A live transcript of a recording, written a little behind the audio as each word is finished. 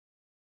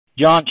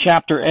John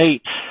chapter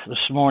 8 this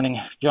morning.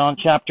 John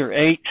chapter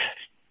 8.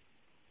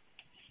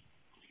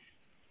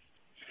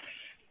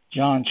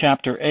 John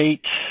chapter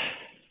 8.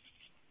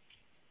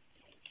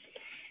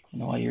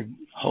 And while you're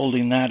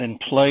holding that in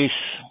place,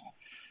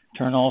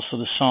 turn also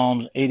to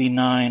Psalms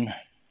 89,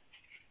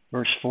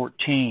 verse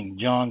 14.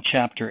 John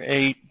chapter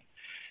 8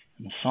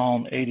 and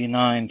Psalm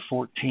 89,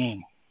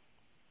 14.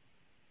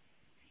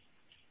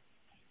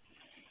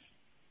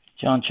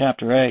 John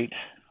chapter 8.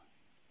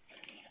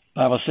 The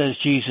Bible says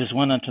Jesus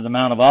went unto the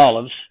Mount of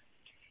Olives,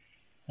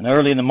 and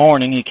early in the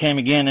morning he came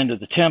again into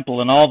the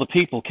temple, and all the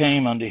people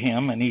came unto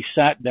him, and he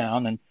sat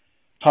down and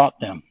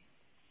taught them.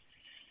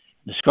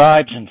 The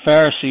scribes and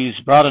Pharisees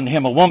brought unto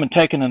him a woman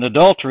taken in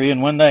adultery,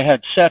 and when they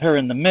had set her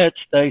in the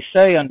midst, they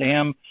say unto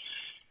him,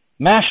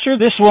 Master,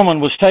 this woman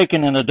was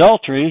taken in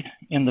adultery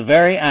in the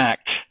very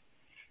act.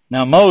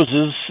 Now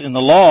Moses in the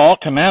law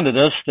commanded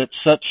us that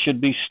such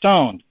should be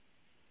stoned.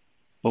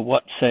 But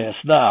what sayest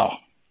thou?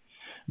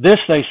 This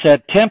they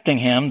said, tempting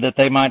him, that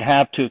they might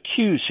have to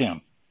accuse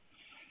him.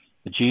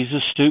 But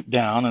Jesus stooped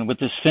down, and with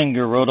his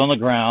finger wrote on the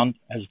ground,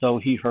 as though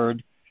he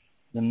heard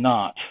them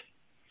not.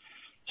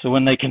 So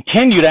when they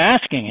continued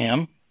asking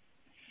him,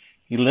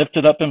 he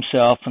lifted up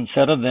himself and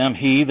said unto them,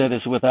 He that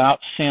is without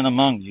sin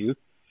among you,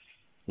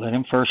 let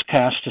him first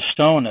cast a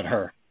stone at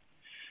her.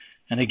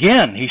 And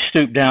again he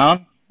stooped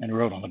down and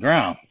wrote on the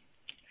ground.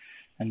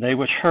 And they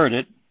which heard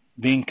it,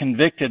 being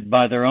convicted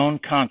by their own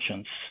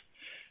conscience,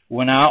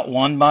 went out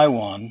one by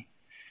one,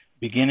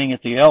 beginning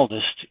at the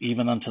eldest,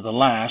 even unto the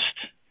last.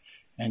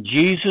 And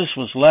Jesus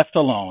was left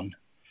alone,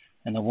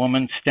 and the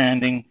woman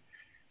standing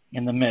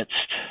in the midst.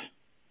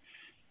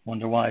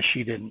 Wonder why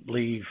she didn't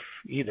leave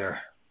either.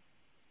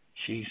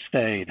 She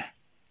stayed.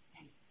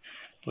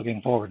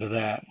 Looking forward to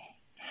that.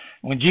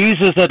 When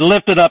Jesus had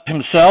lifted up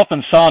himself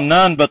and saw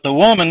none but the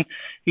woman,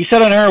 he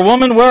said unto her,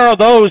 Woman, where are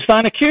those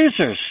thine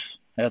accusers?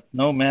 Hath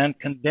no man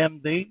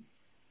condemned thee?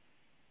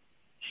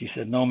 She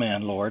said, No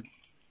man, Lord.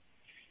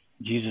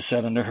 Jesus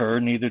said unto her,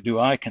 Neither do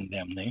I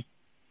condemn thee.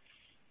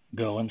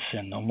 Go and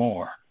sin no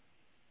more.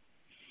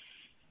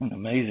 An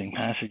amazing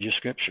passage of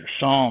Scripture.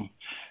 Psalm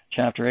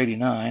chapter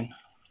 89,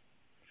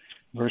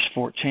 verse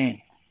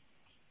 14.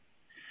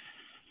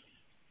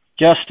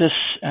 Justice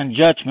and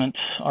judgment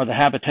are the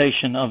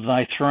habitation of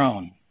thy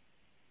throne.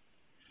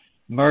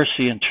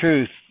 Mercy and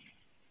truth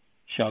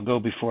shall go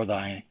before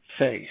thy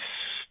face.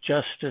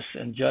 Justice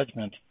and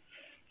judgment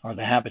are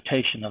the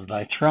habitation of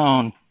thy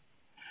throne.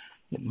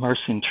 Yet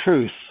mercy and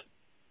truth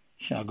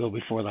shall go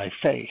before thy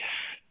face.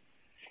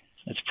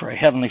 Let's pray.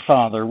 Heavenly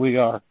Father, we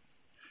are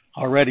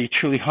already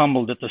truly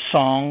humbled at the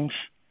songs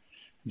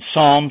and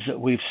psalms that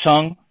we've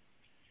sung.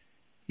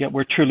 Yet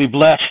we're truly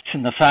blessed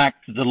in the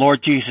fact that the Lord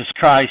Jesus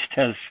Christ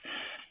has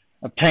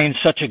obtained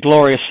such a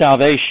glorious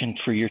salvation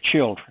for your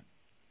children.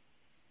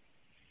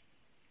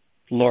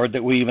 Lord,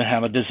 that we even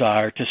have a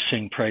desire to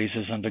sing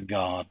praises unto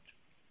God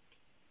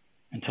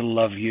and to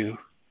love you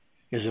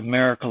is a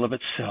miracle of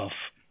itself,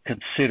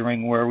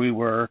 considering where we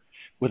were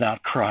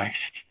without Christ,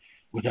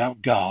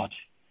 without God,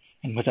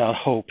 and without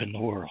hope in the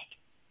world.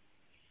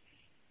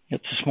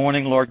 Yet this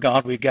morning, Lord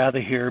God, we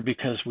gather here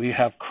because we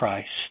have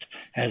Christ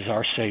as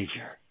our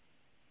Savior.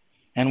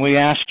 And we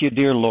ask you,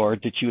 dear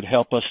Lord, that you would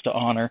help us to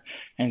honor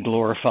and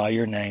glorify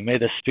your name. May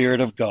the Spirit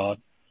of God,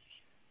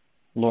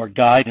 Lord,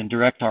 guide and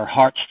direct our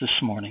hearts this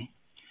morning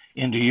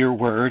into your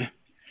word.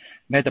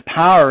 May the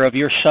power of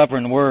your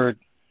sovereign word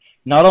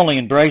not only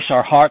embrace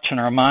our hearts and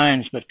our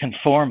minds, but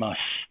conform us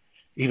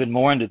even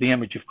more into the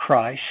image of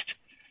Christ.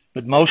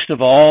 But most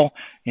of all,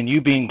 in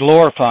you being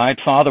glorified,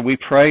 Father, we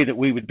pray that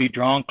we would be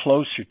drawn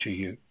closer to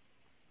you,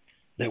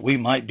 that we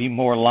might be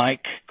more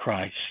like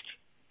Christ.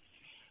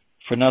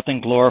 For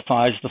nothing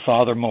glorifies the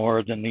Father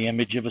more than the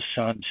image of a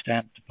Son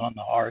stamped upon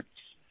the hearts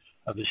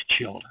of his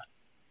children.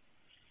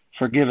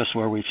 Forgive us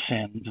where we've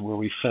sinned, where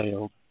we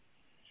failed.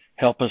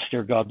 Help us,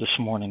 dear God, this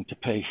morning to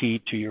pay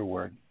heed to your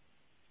word.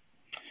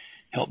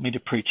 Help me to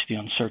preach the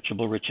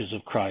unsearchable riches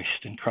of Christ.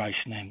 In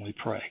Christ's name we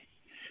pray.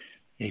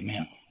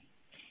 Amen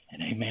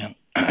and amen.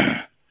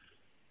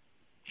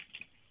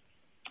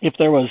 If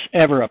there was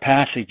ever a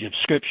passage of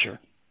Scripture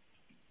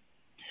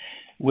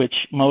which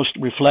most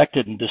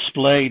reflected and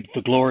displayed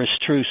the glorious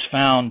truths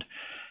found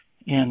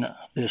in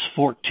this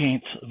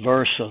 14th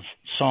verse of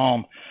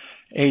Psalm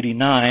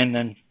 89,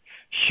 then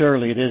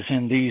surely it is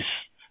in these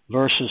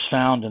verses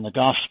found in the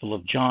Gospel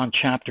of John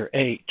chapter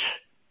 8.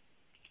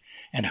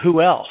 And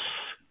who else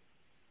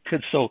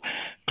could so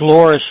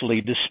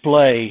gloriously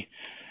display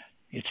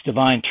its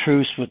divine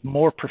truths with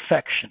more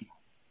perfection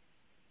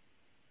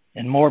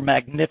and more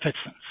magnificence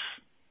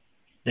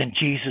than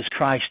Jesus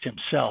Christ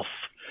himself,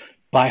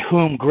 by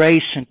whom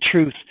grace and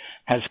truth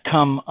has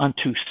come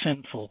unto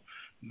sinful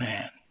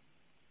man.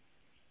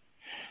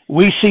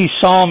 We see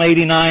Psalm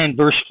 89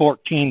 verse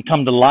 14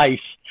 come to life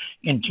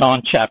in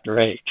John chapter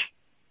 8.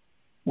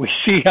 We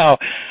see how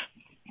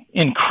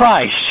in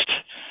Christ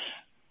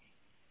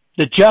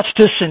The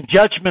justice and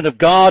judgment of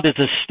God is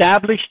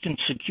established and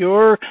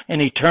secure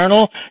and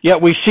eternal,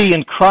 yet we see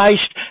in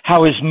Christ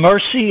how His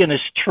mercy and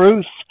His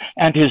truth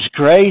and His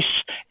grace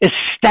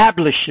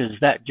establishes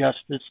that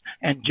justice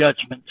and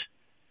judgment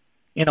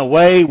in a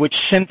way which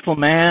sinful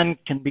man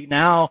can be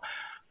now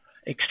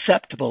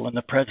acceptable in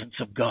the presence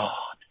of God.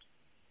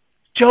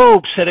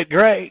 Job said it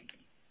great,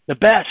 the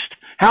best.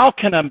 How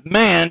can a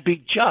man be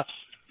just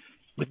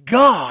with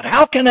God?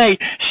 How can a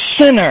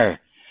sinner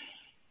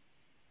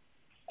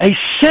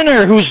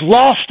who's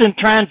lost in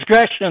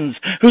transgressions,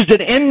 who's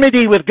at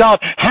enmity with God,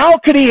 how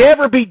could he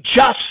ever be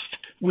just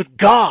with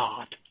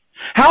God?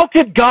 How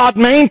could God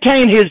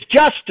maintain His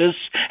justice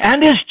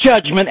and His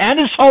judgment and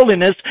His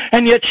holiness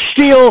and yet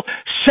still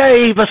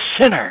save a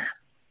sinner?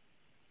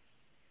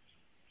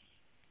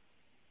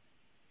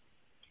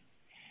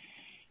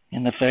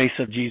 In the face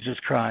of Jesus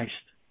Christ.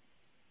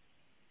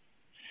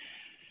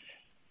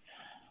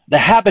 The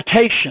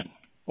habitation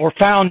or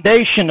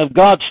foundation of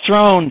God's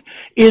throne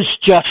is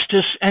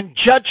justice and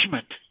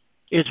judgment,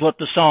 is what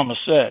the psalmist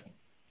said.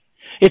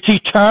 It's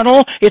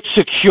eternal, it's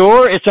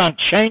secure, it's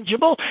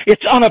unchangeable,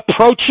 it's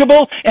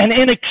unapproachable and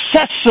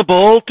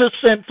inaccessible to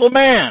sinful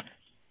man.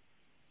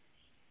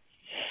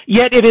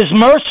 Yet it is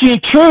mercy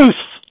and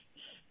truth,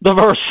 the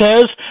verse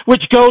says,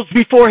 which goes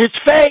before His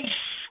face.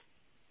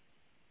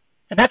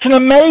 And that's an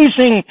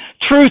amazing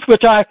truth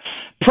which I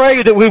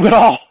pray that we would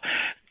all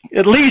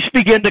at least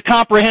begin to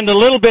comprehend a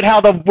little bit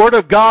how the Word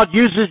of God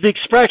uses the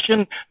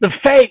expression, the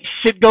face.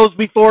 It goes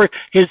before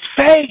His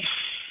face.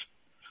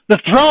 The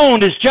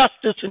throne is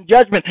justice and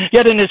judgment,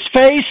 yet in His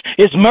face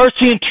is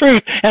mercy and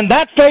truth. And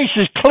that face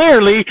is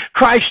clearly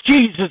Christ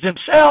Jesus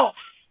Himself,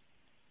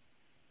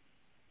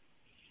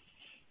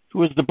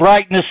 who is the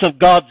brightness of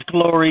God's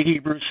glory,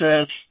 Hebrews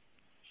says,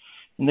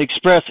 and the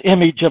express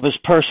image of His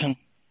person,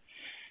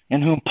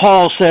 in whom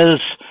Paul says,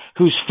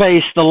 whose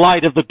face the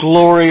light of the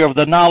glory or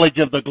the knowledge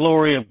of the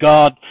glory of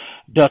God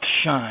doth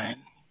shine.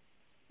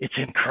 It's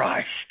in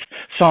Christ.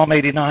 Psalm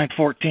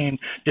 89:14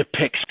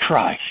 depicts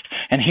Christ.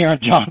 And here in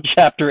John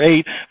chapter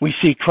 8, we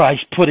see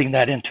Christ putting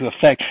that into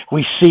effect.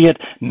 We see it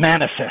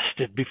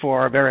manifested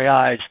before our very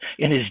eyes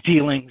in His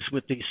dealings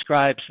with these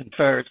scribes and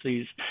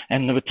Pharisees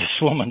and with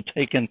this woman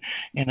taken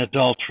in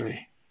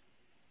adultery.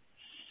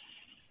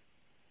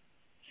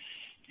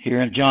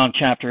 Here in John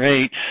chapter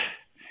 8,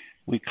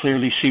 we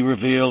clearly see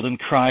revealed in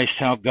Christ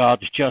how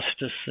God's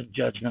justice and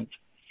judgment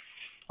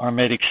are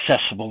made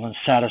accessible and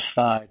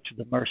satisfied to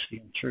the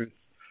mercy and truth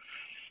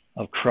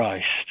of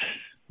Christ,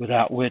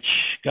 without which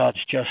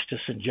God's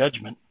justice and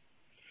judgment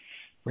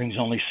brings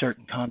only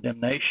certain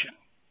condemnation.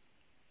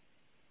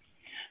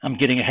 I'm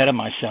getting ahead of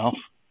myself,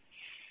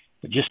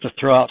 but just to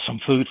throw out some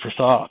food for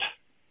thought.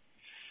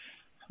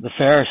 The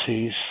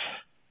Pharisees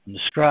and the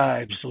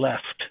scribes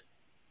left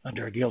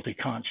under a guilty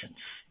conscience.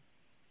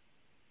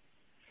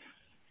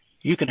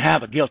 You can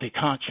have a guilty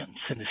conscience,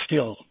 and it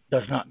still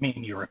does not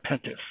mean you're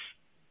repentant.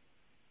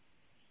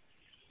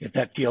 If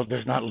that guilt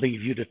does not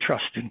lead you to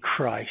trust in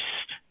Christ,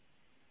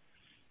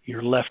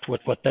 you're left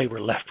with what they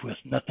were left with,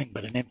 nothing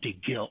but an empty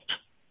guilt,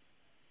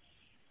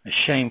 a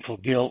shameful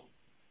guilt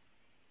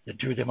that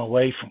drew them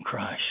away from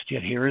Christ.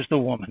 Yet here is a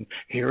woman,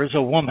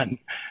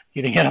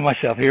 getting ahead of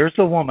myself, here's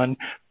a woman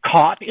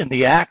caught in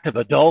the act of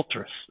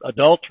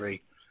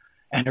adultery,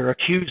 and her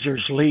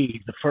accusers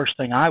leave. The first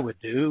thing I would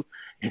do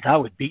is I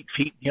would beat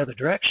feet in the other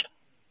direction.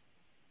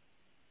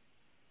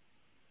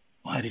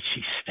 Why did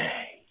she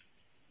stay?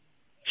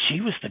 She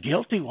was the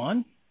guilty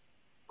one,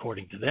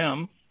 according to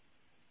them.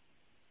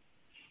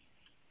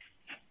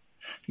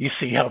 You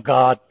see how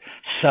God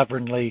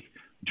sovereignly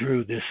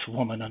drew this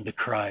woman unto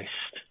Christ.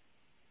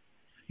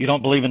 You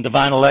don't believe in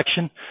divine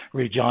election?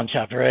 Read John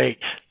chapter 8.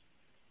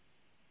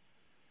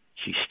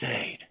 She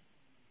stayed.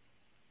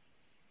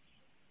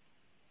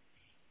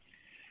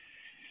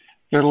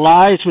 There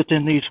lies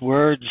within these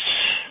words,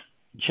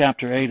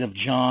 chapter 8 of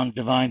John,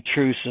 divine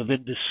truths of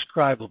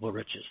indescribable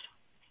riches.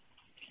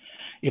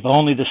 If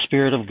only the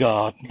Spirit of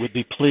God would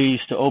be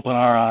pleased to open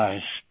our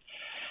eyes,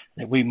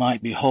 that we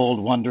might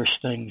behold wondrous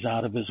things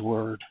out of His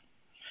Word.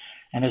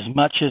 And as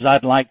much as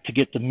I'd like to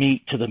get the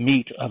meat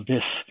of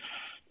this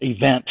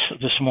event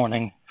this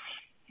morning,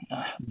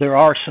 there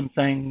are some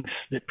things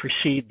that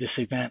precede this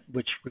event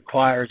which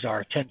requires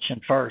our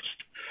attention first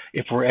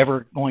if we're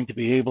ever going to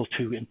be able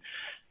to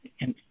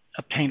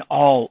obtain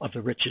all of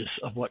the riches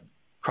of what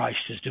Christ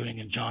is doing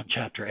in John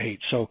chapter 8.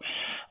 So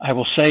I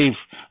will save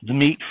the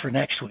meat for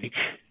next week.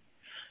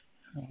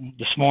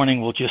 This morning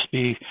will just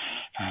be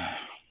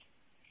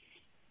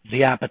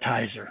the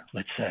appetizer,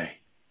 let's say,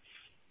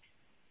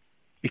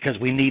 because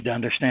we need to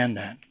understand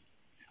that.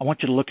 I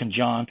want you to look in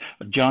John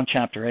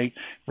chapter 8,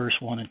 verse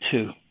 1 and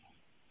 2.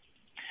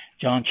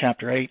 John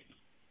chapter 8,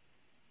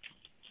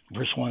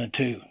 verse 1 and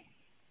 2.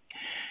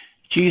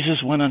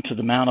 Jesus went unto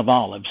the Mount of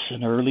Olives,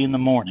 and early in the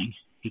morning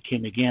He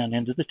came again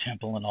into the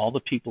temple, and all the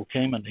people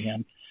came unto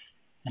Him,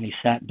 and He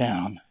sat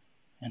down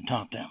and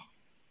taught them.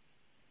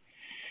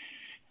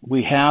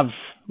 We have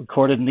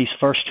recorded in these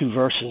first two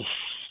verses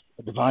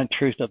a divine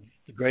truth of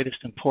the greatest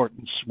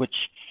importance, which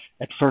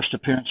at first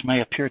appearance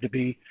may appear to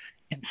be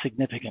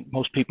insignificant.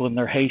 Most people in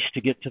their haste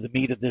to get to the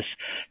meat of this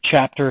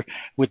chapter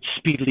would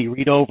speedily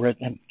read over it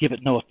and give it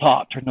no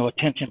thought or no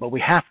attention, but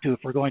we have to if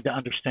we're going to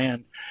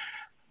understand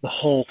the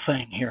whole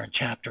thing here in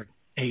chapter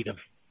 8 of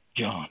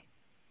John.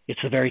 It's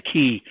the very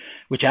key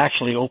which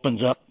actually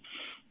opens up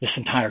this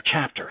entire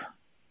chapter.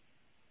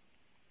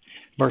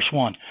 Verse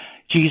 1,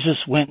 Jesus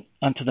went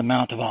unto the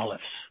Mount of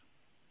Olives.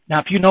 Now,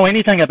 if you know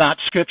anything about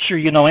Scripture,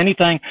 you know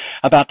anything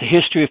about the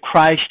history of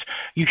Christ,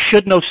 you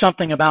should know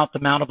something about the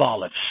Mount of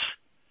Olives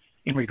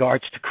in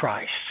regards to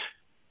Christ.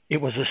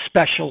 It was a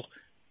special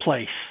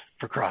place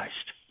for Christ.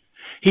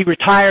 He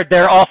retired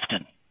there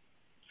often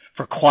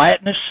for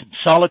quietness and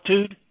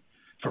solitude,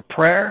 for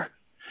prayer,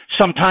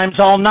 sometimes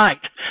all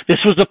night. This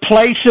was a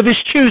place of his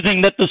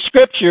choosing that the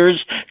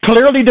Scriptures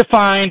clearly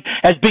defined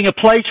as being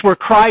a place where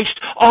Christ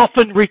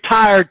often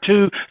retired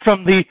to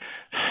from the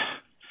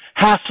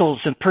hassles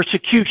and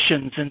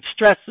persecutions and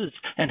stresses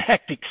and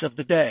hectics of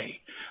the day.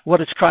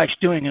 What is Christ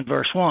doing in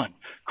verse 1?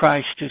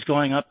 Christ is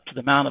going up to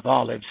the Mount of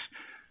Olives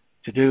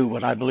to do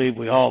what I believe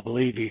we all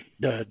believe he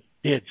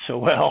did so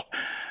well,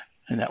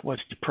 and that was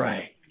to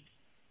pray.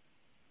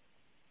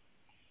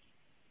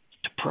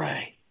 To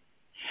pray.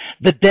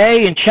 The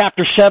day in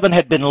chapter 7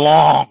 had been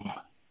long,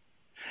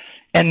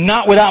 and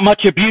not without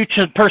much abuse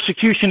and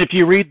persecution if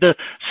you read the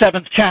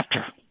 7th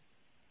chapter.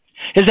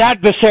 His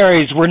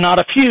adversaries were not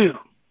a few.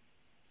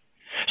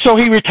 So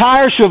he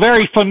retires to a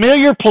very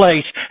familiar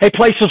place, a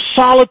place of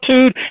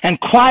solitude and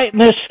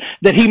quietness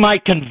that he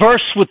might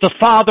converse with the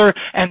Father,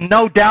 and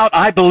no doubt,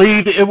 I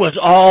believe it was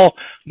all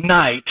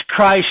night.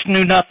 Christ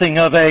knew nothing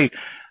of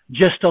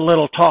just a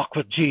little talk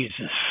with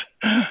Jesus.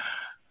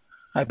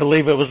 I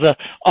believe it was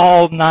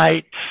all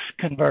night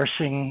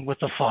conversing with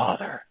the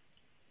Father.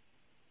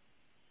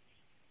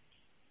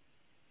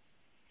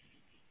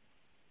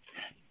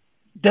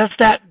 Does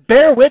that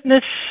bear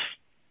witness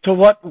to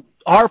what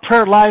our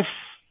prayer life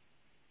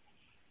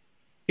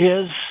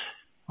is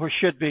or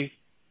should be?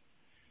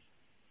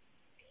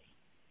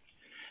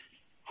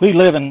 We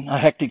live in a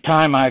hectic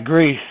time, I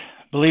agree.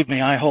 Believe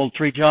me, I hold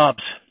 3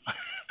 jobs.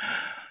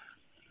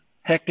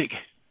 Hectic.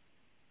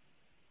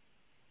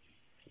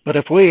 But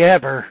if we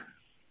ever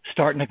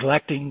start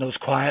neglecting those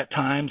quiet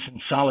times in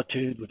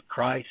solitude with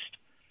Christ,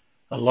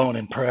 alone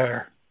in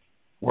prayer,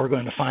 we're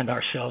going to find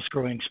ourselves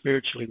growing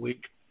spiritually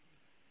weak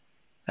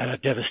at a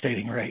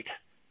devastating rate.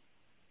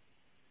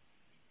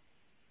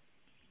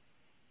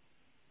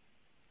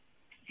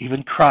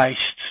 Even Christ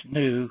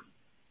knew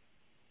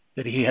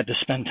that he had to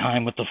spend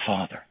time with the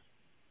Father.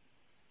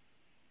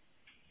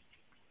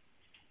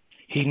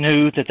 He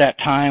knew that that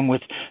time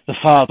with the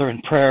Father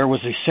in prayer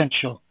was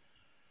essential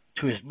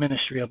to his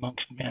ministry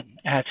amongst men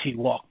as he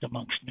walked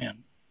amongst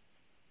men.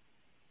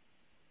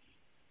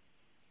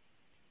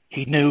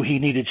 He knew he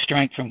needed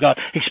strength from God,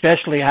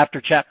 especially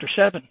after chapter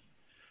 7.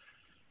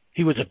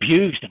 He was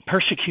abused and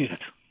persecuted.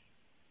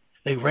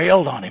 They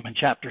railed on him in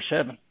chapter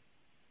 7.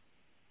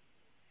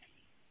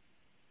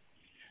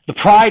 The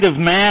pride of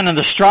man and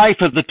the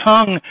strife of the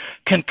tongue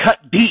can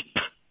cut deep.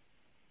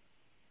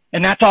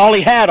 And that's all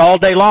he had all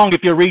day long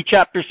if you read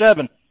chapter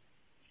 7.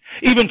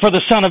 Even for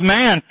the Son of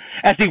Man,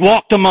 as he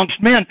walked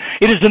amongst men,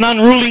 it is an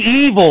unruly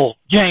evil,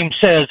 James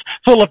says,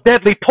 full of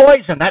deadly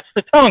poison. That's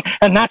the tongue.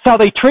 And that's how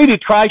they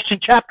treated Christ in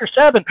chapter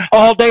 7.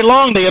 All day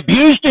long they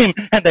abused him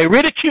and they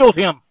ridiculed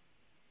him.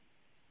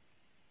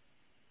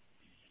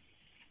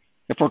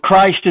 For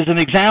Christ is an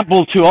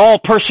example to all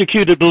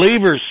persecuted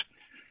believers.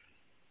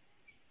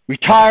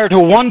 Retire to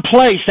one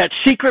place, that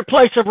secret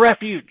place of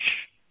refuge,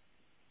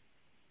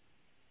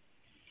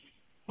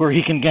 where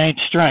he can gain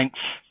strength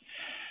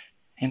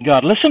in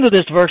God. Listen to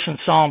this verse in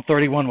Psalm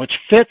 31, which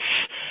fits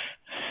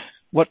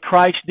what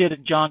Christ did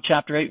in John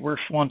chapter 8, verse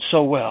 1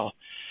 so well.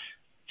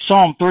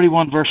 Psalm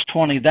 31, verse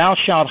 20, Thou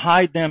shalt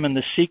hide them in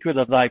the secret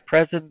of thy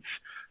presence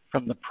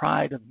from the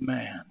pride of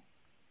man.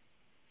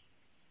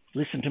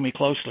 Listen to me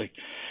closely.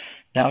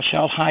 Thou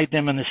shalt hide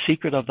them in the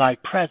secret of thy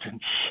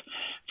presence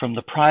from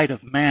the pride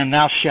of man.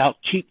 Thou shalt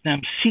keep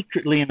them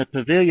secretly in the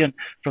pavilion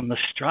from the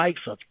strife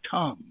of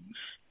tongues.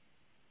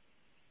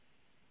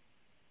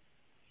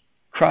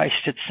 Christ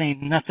had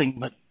seen nothing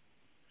but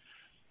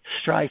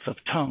strife of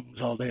tongues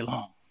all day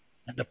long.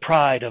 And the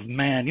pride of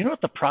man. You know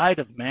what the pride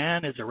of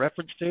man is a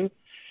reference to?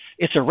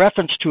 It's a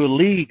reference to a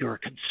league or a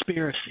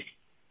conspiracy.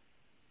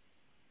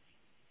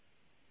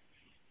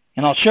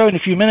 And I'll show in a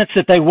few minutes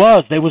that they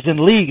was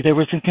in league. They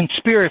was in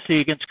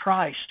conspiracy against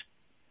Christ.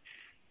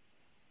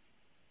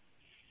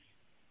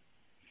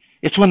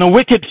 It's when the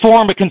wicked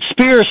form a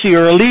conspiracy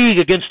or a league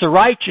against the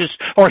righteous,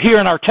 or here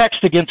in our text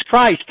against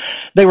Christ.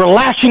 They were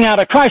lashing out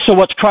at Christ. So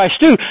what's Christ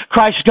do?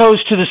 Christ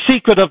goes to the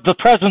secret of the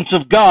presence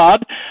of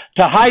God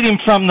to hide him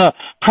from the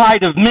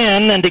pride of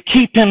men and to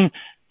keep him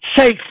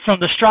safe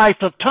from the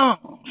strife of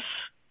tongues.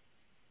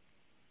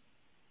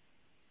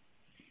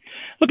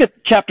 Look at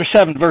chapter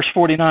 7, verse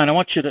 49. I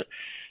want you to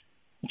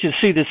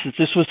see this.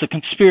 This was a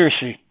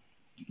conspiracy.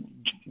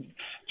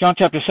 John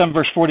chapter 7,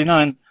 verse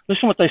 49.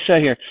 Listen to what they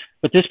say here.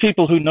 But this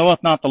people who knoweth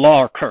not the law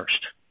are cursed.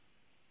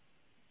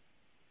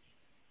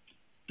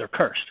 They're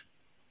cursed.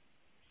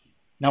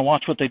 Now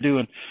watch what they do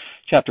in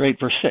chapter 8,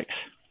 verse 6.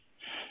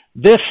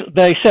 This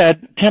they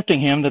said,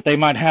 tempting him that they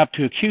might have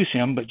to accuse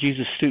him, but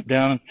Jesus stooped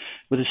down and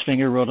with his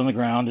finger wrote on the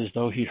ground as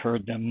though he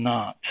heard them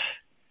not.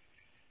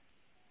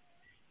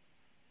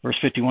 Verse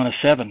 51 of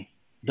 7,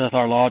 doth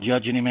our law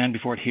judge any man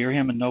before it hear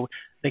him? And no,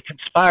 they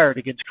conspired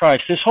against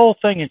Christ. This whole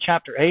thing in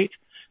chapter 8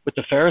 with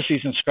the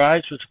Pharisees and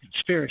scribes was a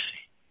conspiracy.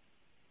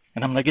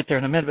 And I'm going to get there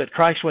in a minute, but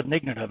Christ wasn't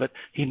ignorant of it.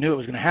 He knew it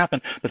was going to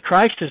happen. But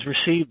Christ has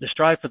received the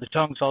strife of the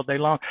tongues all day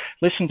long.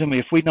 Listen to me.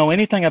 If we know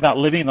anything about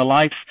living the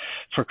life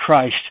for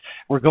Christ,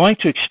 we're going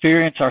to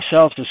experience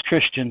ourselves as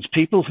Christians,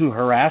 people who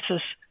harass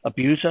us,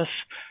 abuse us,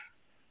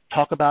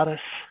 talk about us.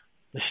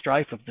 The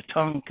strife of the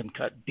tongue can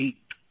cut deep.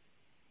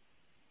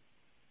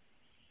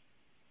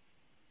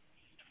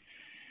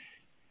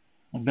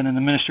 I've been in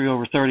the ministry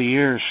over 30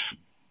 years,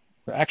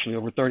 or actually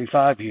over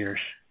 35 years,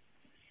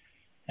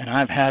 and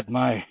I've had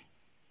my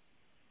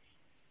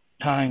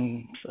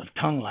times of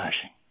tongue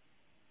lashing,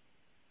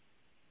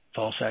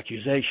 false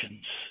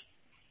accusations,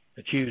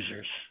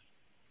 accusers.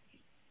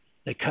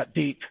 They cut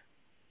deep.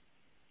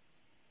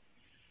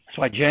 That's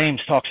why James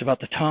talks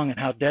about the tongue and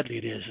how deadly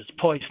it is. It's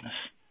poisonous.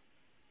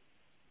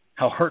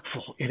 How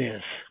hurtful it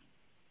is.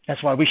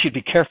 That's why we should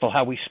be careful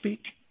how we speak.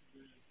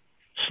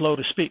 Slow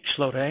to speak,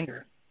 slow to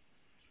anger.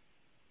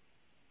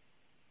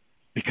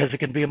 Because it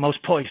can be a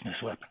most poisonous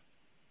weapon.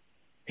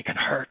 It can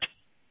hurt.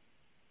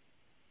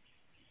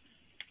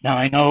 Now,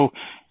 I know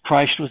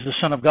Christ was the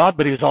Son of God,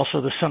 but he was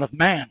also the Son of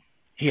Man.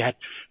 He had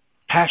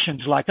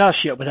passions like us,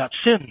 yet without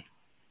sin.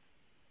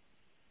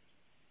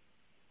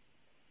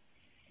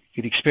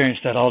 He'd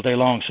experienced that all day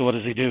long. So what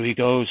does he do? He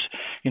goes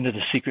into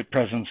the secret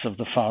presence of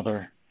the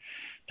Father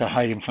to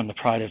hide him from the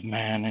pride of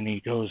man, and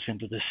he goes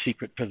into the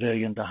secret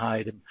pavilion to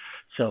hide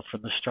himself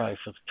from the strife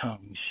of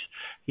tongues.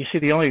 You see,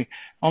 the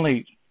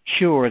only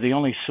cure, the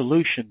only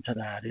solution to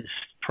that is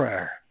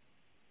prayer.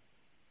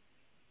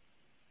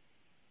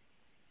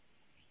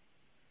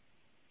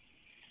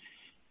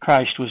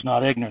 Christ was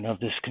not ignorant of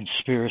this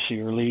conspiracy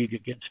or league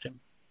against him,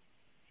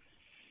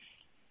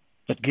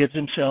 but gives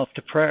himself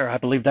to prayer. I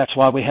believe that's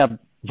why we have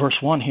verse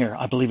 1 here.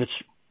 I believe it's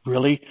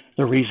really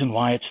the reason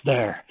why it's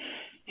there.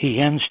 He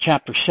ends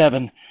chapter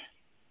 7,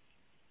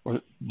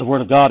 or the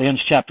Word of God ends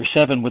chapter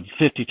 7 with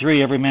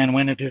 53. Every man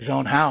went into his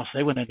own house.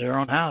 They went into their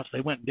own house. They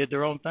went and did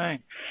their own thing.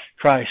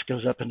 Christ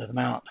goes up into the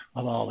Mount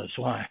of Olives.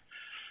 Why?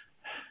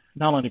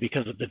 Not only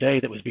because of the day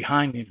that was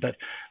behind him, but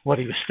what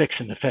he was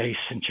fixing to face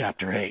in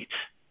chapter 8.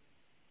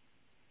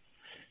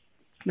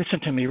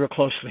 Listen to me real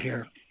closely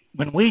here.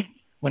 When we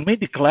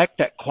neglect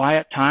that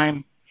quiet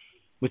time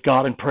with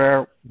God in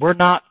prayer, we're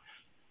not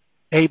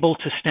able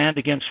to stand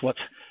against what's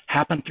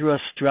happened through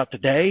us throughout the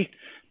day,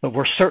 but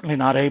we're certainly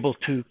not able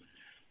to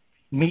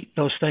meet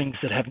those things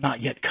that have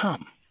not yet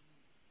come.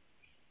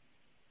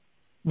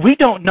 We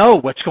don't know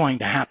what's going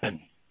to happen,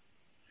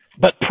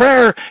 but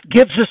prayer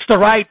gives us the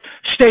right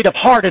state of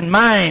heart and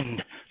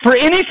mind for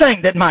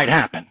anything that might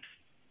happen.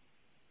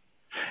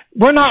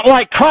 We're not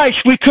like Christ.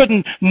 We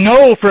couldn't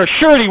know for a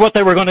surety what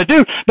they were going to do,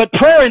 but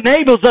prayer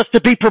enables us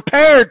to be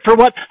prepared for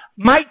what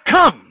might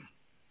come.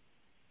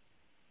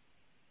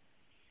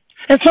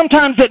 And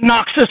sometimes it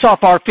knocks us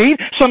off our feet.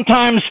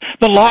 Sometimes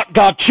the lot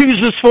God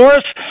chooses for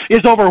us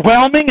is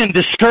overwhelming and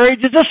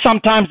discourages us.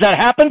 Sometimes that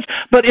happens.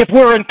 But if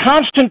we're in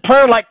constant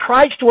prayer like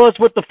Christ was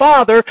with the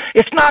Father,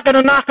 it's not going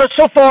to knock us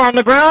so far on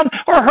the ground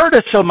or hurt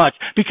us so much,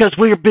 because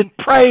we've been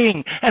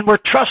praying and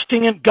we're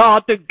trusting in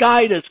God to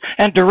guide us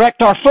and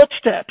direct our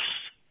footsteps.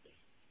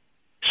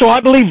 So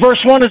I believe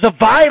verse 1 is a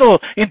vital,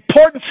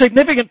 important,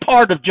 significant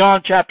part of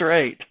John chapter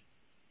 8.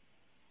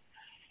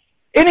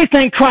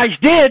 Anything Christ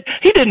did,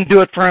 he didn't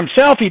do it for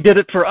himself. He did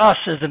it for us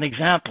as an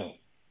example.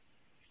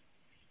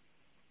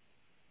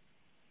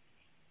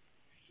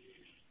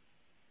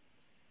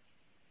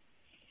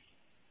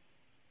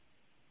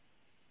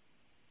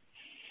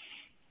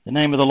 The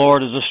name of the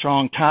Lord is a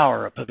strong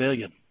tower, a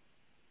pavilion.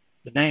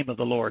 The name of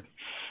the Lord.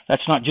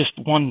 That's not just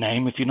one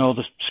name. If you know,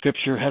 the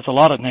Scripture has a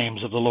lot of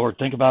names of the Lord.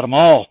 Think about them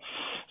all.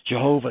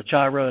 Jehovah,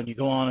 Jireh, and you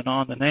go on and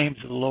on. The names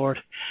of the Lord.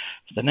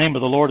 The name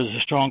of the Lord is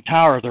a strong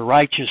tower. The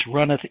righteous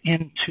runneth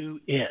into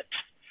it.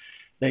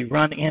 They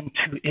run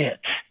into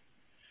it.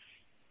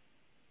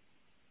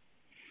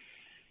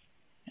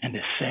 And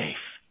is safe.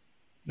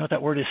 You know what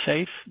that word is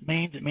safe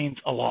means? It means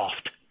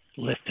aloft,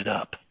 lifted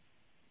up.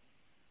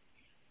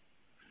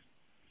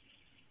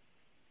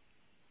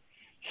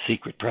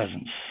 Secret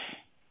presence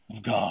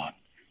of God.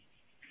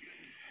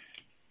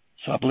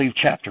 So I believe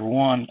chapter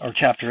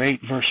 8,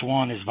 verse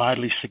 1 is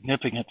vitally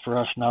significant for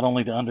us, not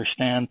only to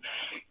understand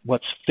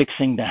what's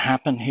fixing to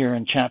happen here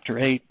in chapter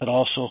 8, but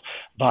also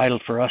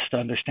vital for us to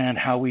understand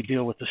how we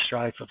deal with the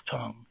strife of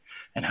tongue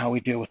and how we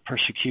deal with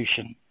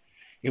persecution.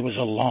 It was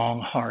a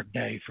long, hard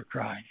day for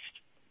Christ.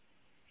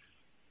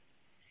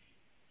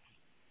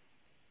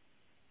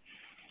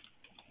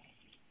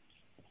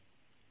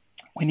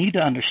 We need to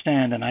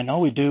understand, and I know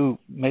we do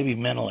maybe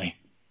mentally,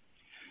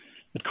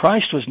 that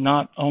Christ was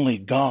not only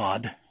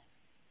God,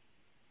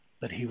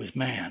 but he was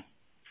man,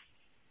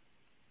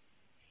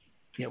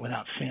 yet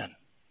without sin.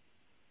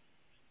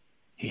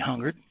 He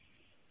hungered,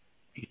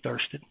 He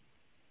thirsted.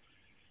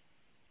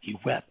 He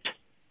wept.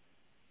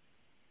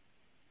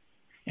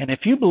 And if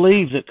you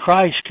believe that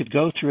Christ could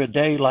go through a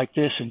day like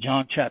this in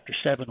John chapter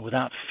 7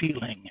 without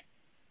feeling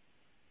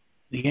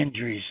the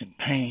injuries and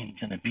pains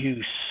and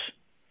abuse,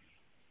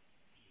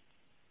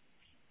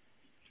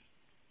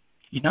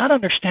 you're not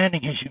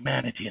understanding his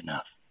humanity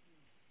enough.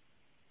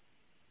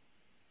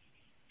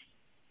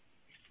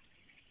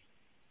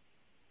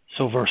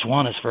 So verse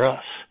 1 is for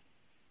us.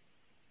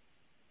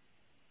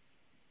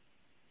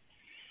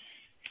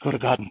 Go to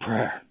God in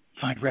prayer.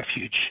 Find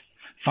refuge.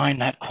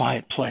 Find that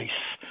quiet place,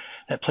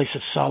 that place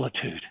of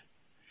solitude.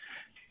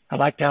 I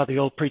liked how the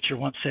old preacher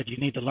once said, you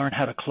need to learn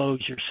how to close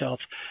yourself,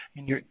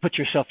 and put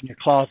yourself in your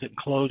closet and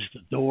close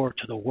the door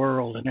to the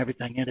world and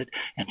everything in it,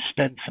 and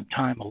spend some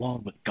time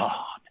alone with God.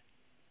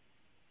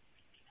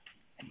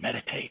 And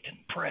meditate and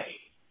pray.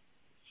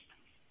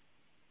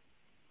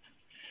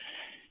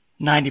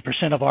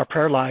 90% of our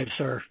prayer lives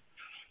are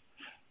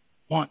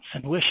wants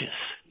and wishes.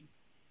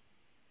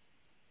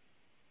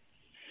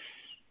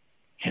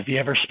 Have you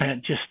ever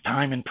spent just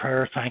time in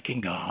prayer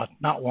thanking God,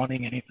 not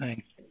wanting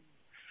anything,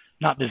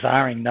 not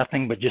desiring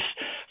nothing, but just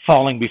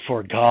falling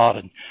before God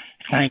and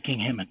thanking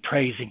Him and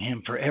praising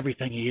Him for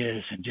everything He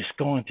is, and just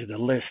going through the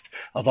list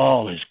of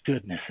all His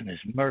goodness and His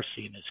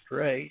mercy and His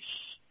grace?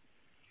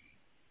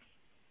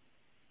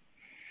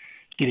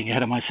 Getting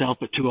ahead of myself,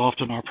 but too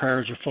often our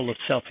prayers are full of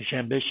selfish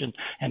ambition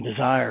and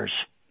desires.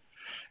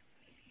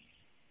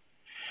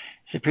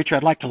 I said, preacher,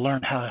 I'd like to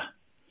learn how to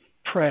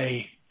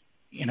pray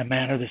in a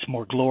manner that's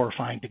more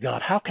glorifying to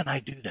God. How can I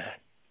do that?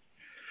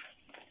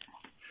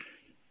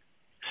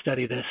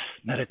 Study this,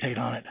 meditate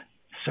on it,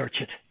 search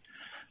it,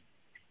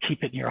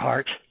 keep it in your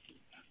heart.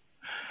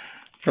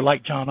 For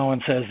like John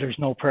Owen says, there's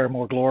no prayer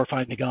more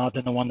glorifying to God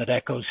than the one that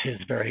echoes His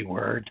very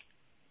word.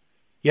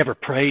 You ever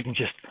prayed and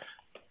just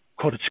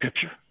quoted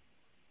Scripture?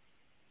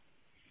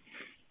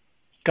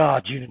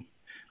 God,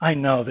 I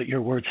know that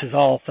your word says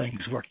all things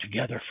work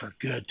together for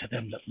good to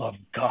them that love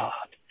God,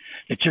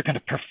 that you're going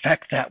to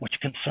perfect that which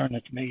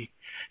concerneth me,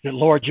 that,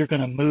 Lord, you're going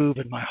to move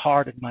in my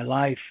heart and my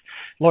life.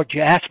 Lord,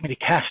 you asked me to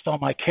cast all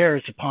my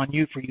cares upon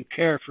you, for you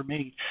care for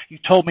me. You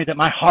told me that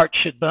my heart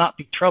should not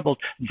be troubled.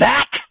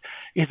 That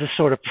is the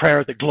sort of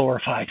prayer that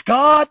glorifies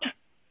God.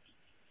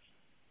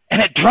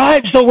 And it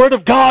drives the word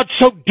of God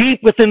so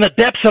deep within the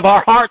depths of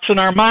our hearts and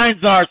our minds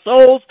and our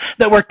souls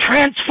that we're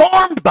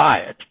transformed by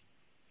it.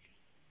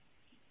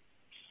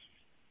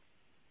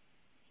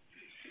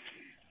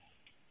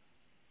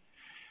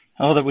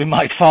 Oh, that we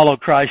might follow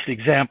Christ's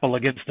example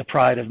against the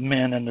pride of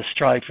men and the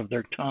strife of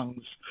their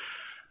tongues,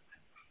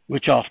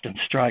 which often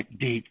strike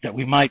deep, that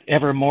we might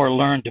evermore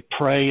learn to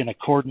pray in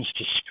accordance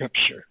to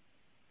Scripture,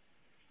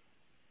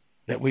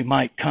 that we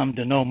might come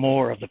to know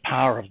more of the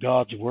power of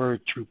God's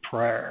Word through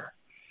prayer.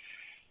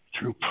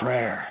 Through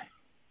prayer.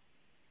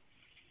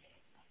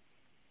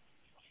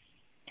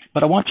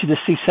 But I want you to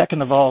see,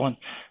 second of all, and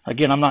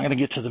again, I'm not going to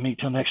get to the meat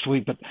till next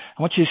week, but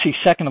I want you to see,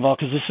 second of all,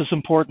 because this is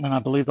important, and I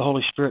believe the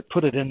Holy Spirit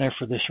put it in there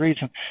for this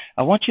reason.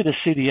 I want you to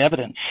see the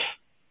evidence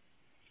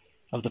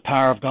of the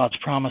power of God's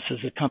promises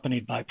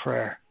accompanied by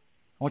prayer.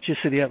 I want you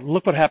to see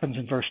look what happens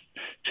in verse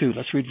 2.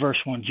 Let's read verse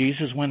 1.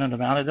 Jesus went on the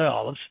Mount of the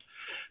Olives,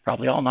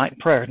 probably all night in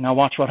prayer. Now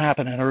watch what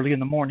happened. And early in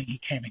the morning, He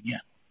came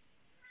again.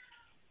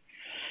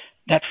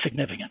 That's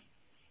significant.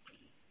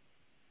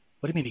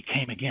 What do you mean He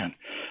came again?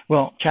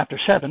 Well, chapter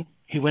 7,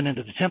 He went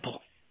into the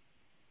temple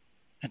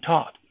and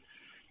taught.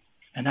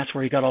 And that's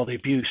where He got all the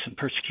abuse and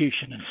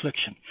persecution and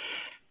affliction.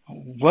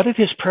 What did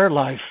His prayer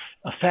life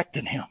affect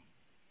in Him?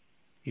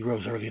 He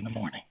rose early in the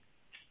morning.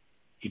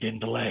 He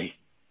didn't delay.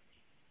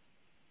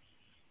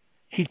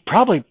 He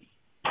probably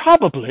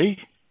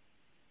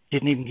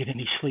didn't even get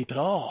any sleep at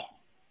all.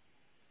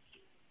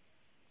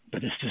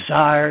 But His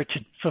desire to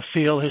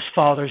fulfill His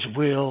Father's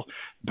will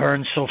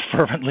burned so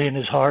fervently in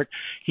His heart,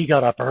 He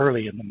got up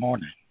early in the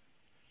morning.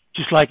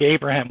 Just like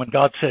Abraham, when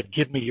God said,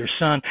 give me your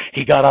son,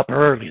 he got up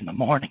early in the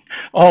morning.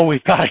 Oh,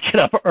 we've got to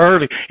get up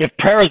early. If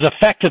prayer has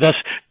affected us,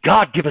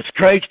 God give us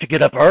grace to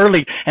get up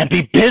early and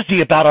be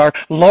busy about our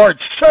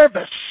Lord's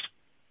service.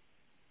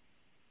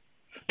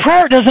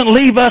 Prayer doesn't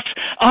leave us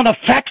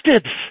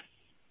unaffected,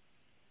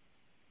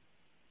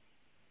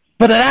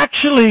 but it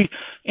actually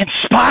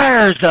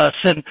inspires us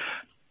and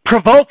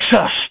provokes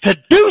us to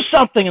do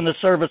something in the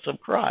service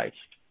of Christ.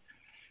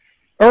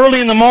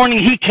 Early in the morning,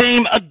 He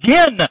came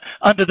again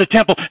unto the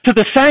temple, to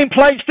the same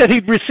place that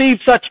He'd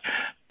received such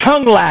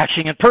tongue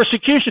lashing and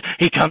persecution.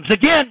 He comes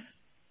again.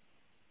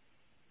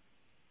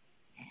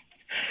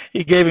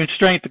 He gave him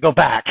strength to go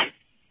back.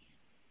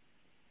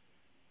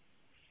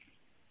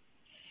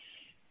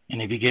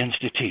 And He begins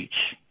to teach.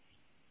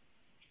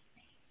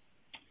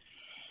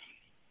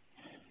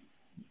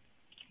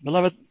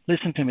 Beloved,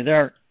 listen to me. There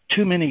are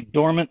too many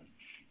dormant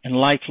and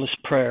lifeless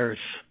prayers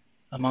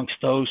amongst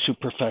those who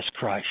profess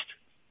Christ.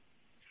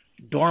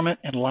 Dormant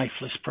and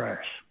lifeless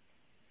prayers.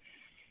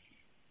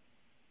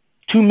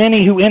 Too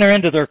many who enter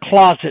into their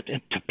closet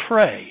and to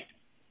pray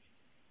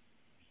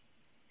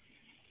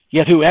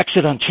yet who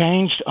exit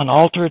unchanged,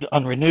 unaltered,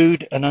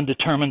 unrenewed, and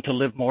undetermined to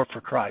live more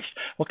for Christ.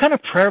 What kind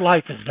of prayer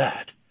life is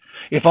that?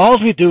 If all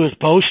we do is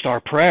boast our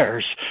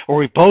prayers, or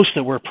we boast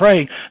that we're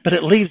praying, but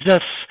it leaves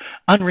us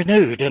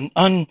unrenewed and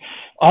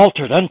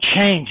unaltered,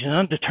 unchanged, and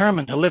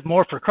undetermined to live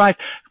more for Christ.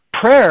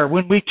 Prayer,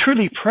 when we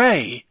truly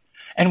pray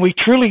and we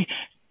truly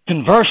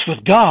converse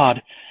with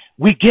God,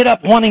 we get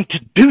up wanting to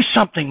do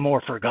something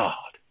more for God.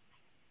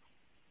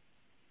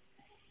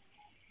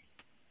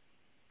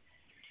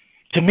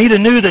 To meet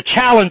anew the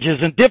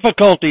challenges and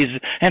difficulties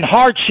and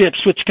hardships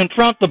which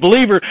confront the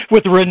believer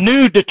with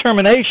renewed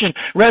determination,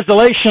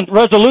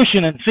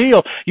 resolution, and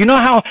zeal. You know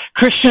how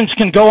Christians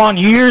can go on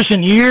years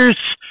and years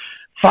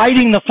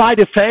fighting the fight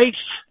of faith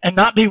and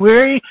not be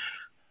weary?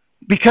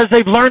 Because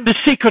they've learned the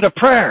secret of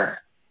prayer.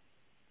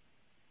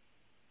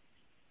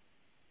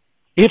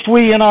 If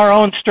we in our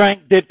own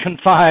strength did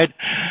confide,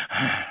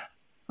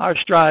 our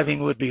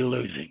striving would be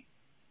losing.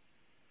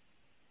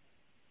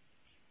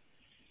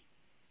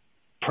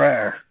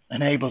 Prayer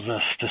enables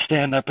us to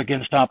stand up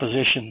against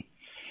opposition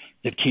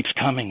that keeps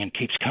coming and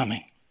keeps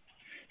coming.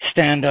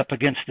 Stand up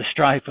against the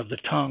strife of the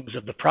tongues,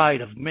 of the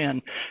pride of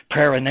men.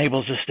 Prayer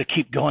enables us to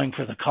keep going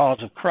for the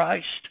cause of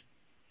Christ.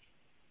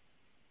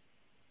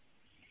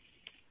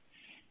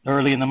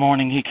 Early in the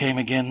morning he came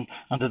again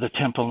unto the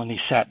temple and he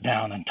sat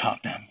down and taught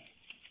them.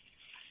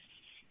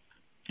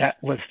 That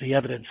was the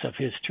evidence of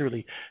his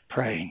truly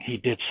praying. He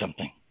did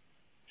something.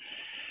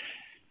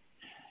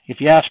 If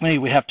you ask me,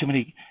 we have too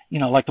many,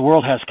 like the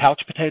world has couch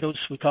potatoes.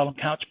 We call them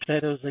couch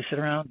potatoes. They sit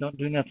around, don't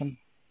do nothing.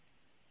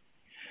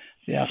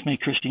 If you ask me,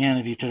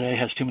 Christianity today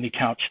has too many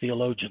couch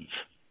theologians.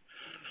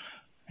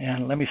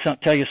 And let me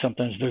tell you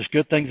something. There's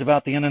good things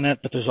about the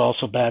internet, but there's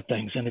also bad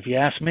things. And if you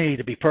ask me,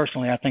 to be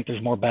personally, I think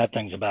there's more bad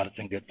things about it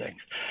than good things.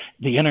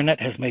 The internet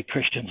has made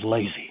Christians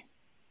lazy.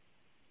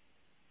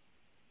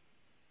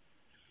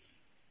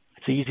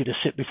 It's easy to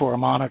sit before a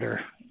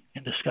monitor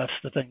and discuss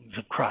the things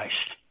of Christ.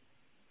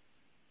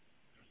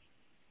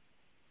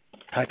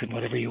 Type in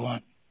whatever you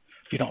want.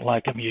 If you don't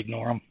like them, you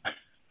ignore them.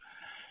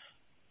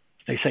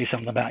 If they say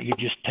something about you,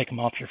 just take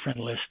them off your friend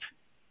list.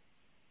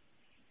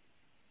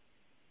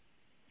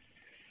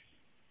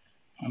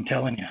 I'm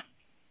telling you,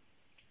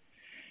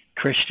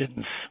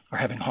 Christians are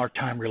having a hard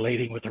time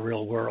relating with the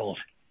real world.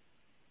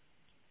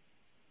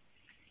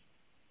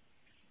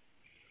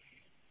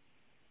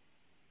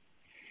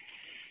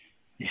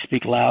 They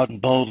speak loud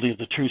and boldly of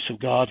the truths of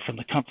God from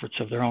the comforts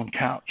of their own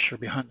couch or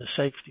behind the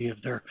safety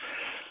of their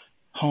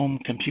home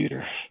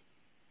computer.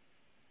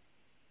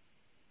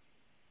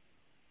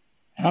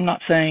 And I'm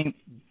not saying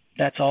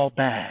that's all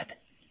bad.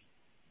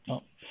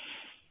 Don't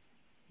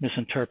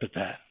misinterpret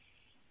that.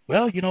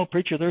 Well,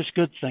 preacher, there's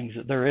good things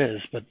that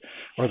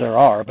there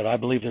are, but I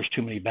believe there's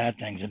too many bad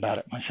things about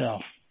it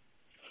myself.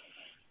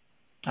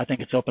 I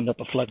think it's opened up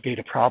a floodgate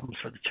of problems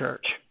for the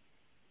church.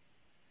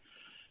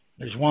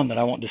 There's one that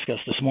I won't discuss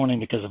this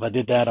morning because if I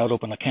did that, I'd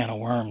open a can of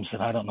worms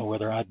that I don't know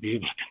whether I'd be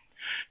able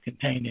to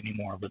contain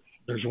anymore. But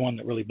there's one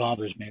that really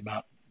bothers me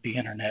about the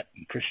internet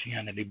and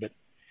Christianity, but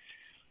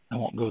I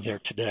won't go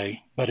there today.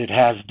 But it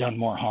has done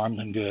more harm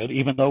than good,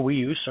 even though we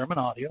use sermon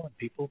audio and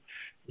people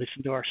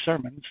listen to our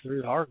sermons.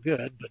 They are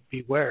good, but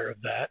beware of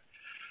that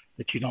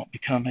you don't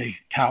become a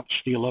couch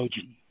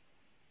theologian.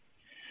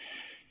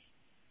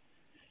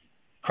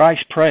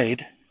 Christ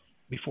prayed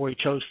before he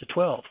chose the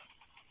 12.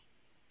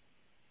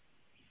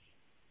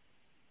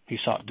 He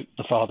sought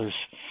the Father's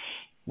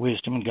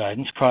wisdom and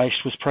guidance. Christ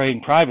was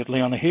praying privately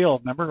on the hill,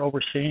 remember,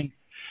 overseeing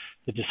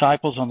the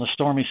disciples on the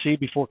stormy sea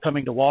before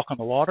coming to walk on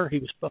the water. He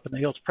was up in the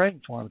hills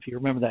praying for them. If you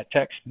remember that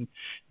text in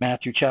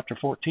Matthew chapter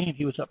 14,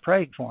 he was up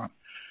praying for them.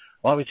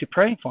 Why was he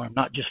praying for them?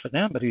 Not just for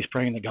them, but he was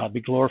praying that God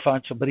be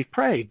glorified. But he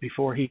prayed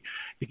before he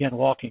began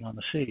walking on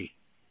the sea.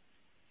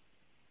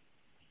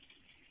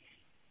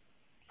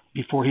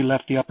 Before he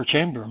left the upper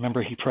chamber,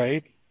 remember he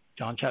prayed,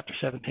 John chapter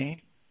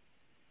 17.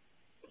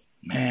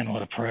 Man,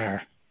 what a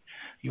prayer.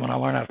 You want to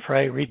learn how to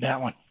pray? Read that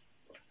one.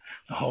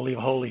 The Holy of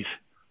Holies.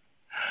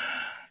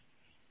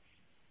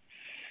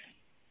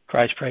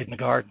 Christ prayed in the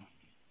garden.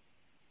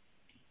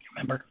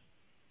 Remember?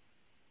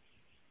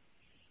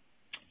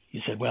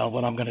 He said, well,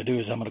 what I'm going to do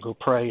is I'm going to go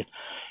pray.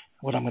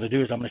 What I'm going to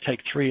do is I'm going to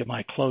take 3 of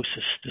my closest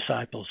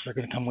disciples. They're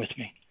going to come with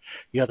me.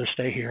 The others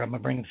stay here. I'm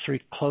going to bring the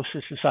 3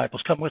 closest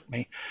disciples. Come with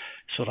me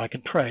so that I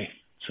can pray,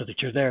 so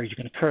that you're there. You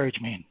can encourage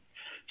me.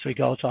 So he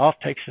goes off,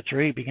 takes the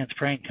 3, begins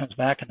praying, comes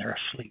back, and they're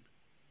asleep.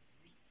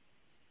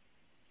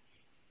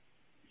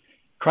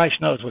 Christ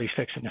knows what he's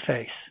fixing to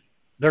face.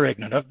 They're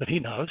ignorant of, but he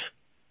knows.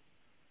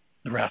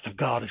 The wrath of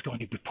God is going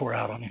to be poured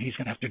out on him. He's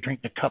going to have to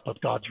drink the cup of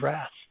God's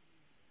wrath.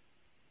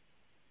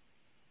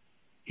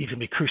 He's going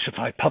to be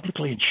crucified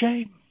publicly in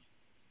shame.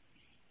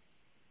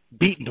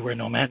 Beaten to where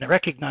no man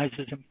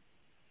recognizes him.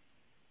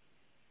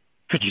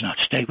 Could you not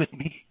stay with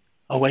me,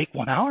 awake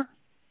 1 hour?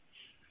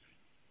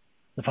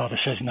 The Father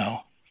says no.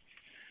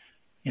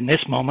 In this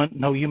moment,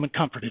 no human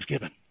comfort is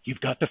given.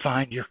 You've got to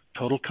find your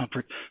total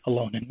comfort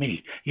alone in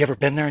me. You ever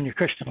been there in your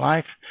Christian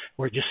life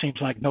where it just seems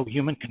like no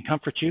human can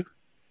comfort you?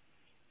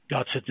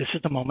 God said, this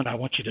is the moment I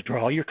want you to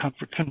draw your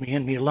comfort from me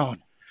and me alone.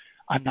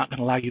 I'm not going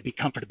to allow you to be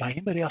comforted by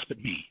anybody else but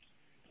me.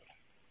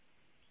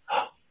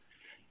 Oh,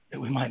 that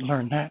we might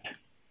learn that.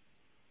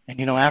 And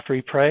after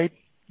he prayed,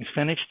 he's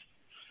finished,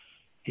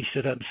 he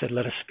stood up and said,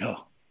 let us go.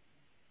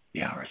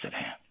 The hour is at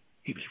hand.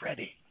 He was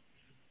ready.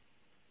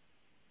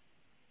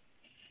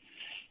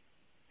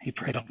 He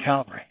prayed on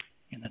Calvary.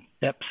 In the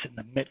depths, in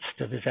the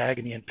midst of his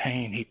agony and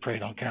pain, he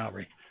prayed on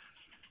Calvary.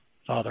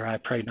 Father, I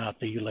pray not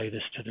that you lay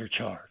this to their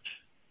charge.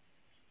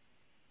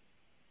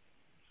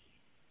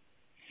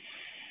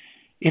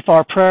 If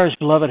our prayers,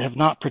 beloved, have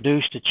not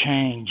produced a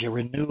change, a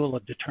renewal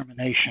of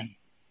determination,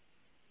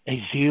 a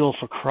zeal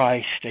for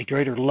Christ, a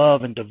greater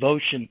love and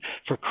devotion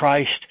for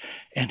Christ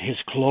and his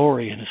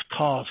glory and his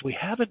cause, we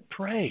haven't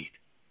prayed.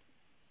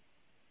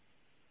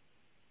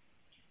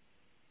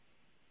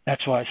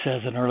 That's why it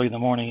says that early in the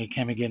morning he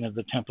came again into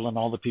the temple, and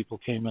all the people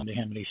came unto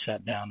him, and he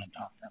sat down and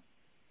taught them.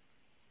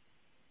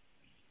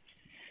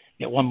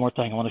 Yet one more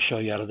thing I want to show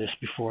you out of this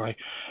before I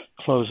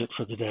close it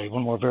for the day.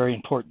 One more very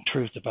important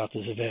truth about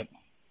this event.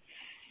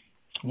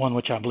 One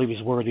which I believe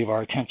is worthy of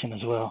our attention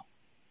as well.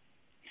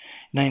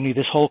 Namely,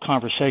 this whole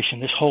conversation,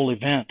 this whole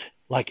event,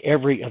 like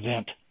every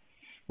event,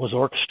 was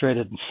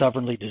orchestrated and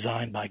sovereignly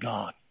designed by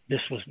God.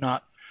 This was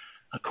not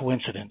a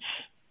coincidence.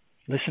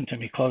 Listen to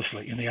me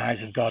closely in the eyes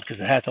of God,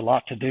 because it has a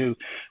lot to do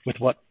with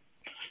what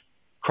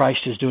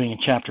Christ is doing in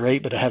chapter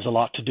 8, but it has a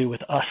lot to do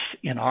with us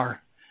in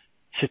our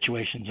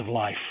situations of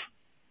life.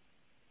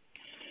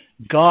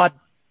 God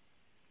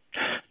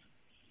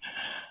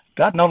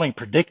not only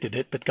predicted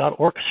it, but God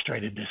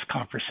orchestrated this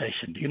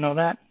conversation. Do you know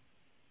that?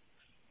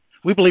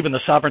 We believe in the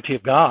sovereignty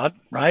of God,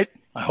 right?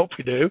 I hope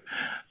we do.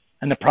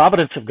 And the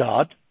providence of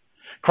God.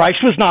 Christ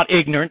was not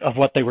ignorant of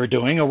what they were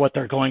doing or what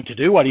they're going to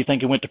do. Why do you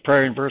think he went to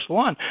prayer in verse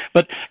 1?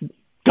 But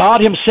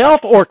God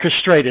himself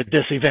orchestrated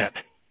this event.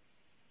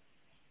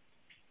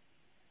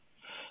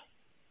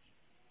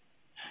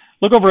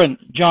 Look over in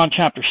John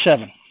chapter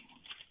 7.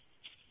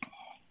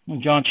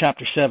 In John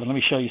chapter 7, let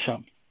me show you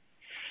something.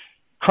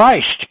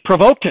 Christ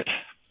provoked it.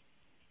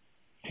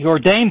 He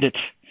ordained it.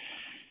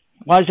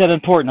 Why is that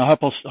important? I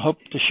hope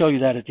to show you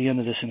that at the end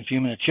of this in a few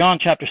minutes. John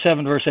chapter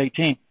 7, verse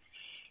 18.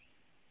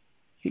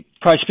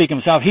 Christ speaking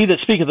of himself, he that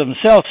speaketh of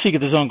himself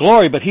seeketh his own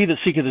glory, but he that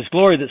seeketh his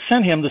glory that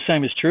sent him, the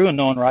same is true, and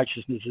no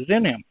unrighteousness is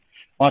in him.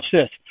 Watch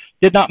this.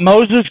 Did not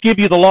Moses give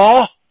you the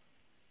law?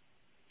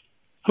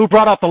 Who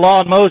brought up the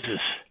law of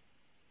Moses?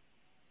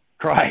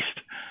 Christ.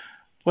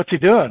 What's he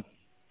doing?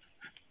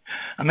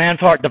 A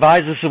man's heart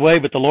devises the way,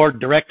 but the Lord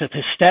directeth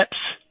his steps.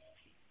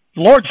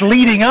 The Lord's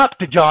leading up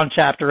to John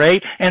chapter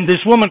 8 and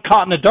this woman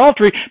caught in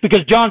adultery,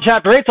 because John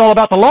chapter 8 is all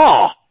about the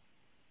law.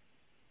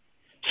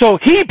 So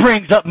he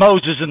brings up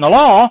Moses and the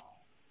law.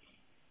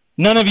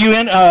 None of you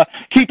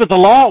keepeth the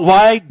law.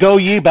 Why go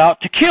ye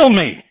about to kill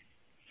me?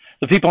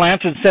 The people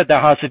answered and said,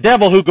 Thou hast a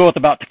devil. Who goeth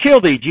about to kill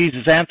thee?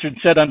 Jesus answered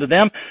and said unto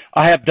them,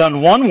 I have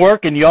done one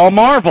work, and ye all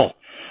marvel.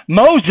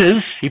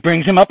 Moses, he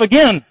brings him up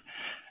again.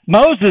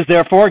 Moses,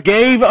 therefore,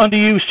 gave unto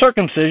you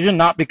circumcision,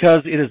 not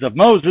because it is of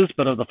Moses,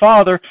 but of the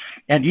Father,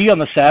 and ye on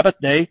the Sabbath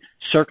day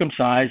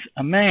circumcise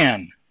a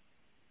man.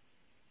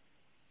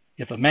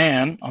 If a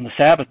man on the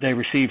Sabbath day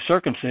receive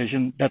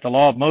circumcision, that the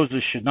law of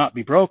Moses should not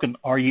be broken,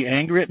 are ye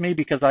angry at me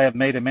because I have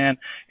made a man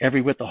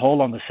every whit the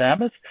whole on the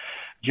Sabbath?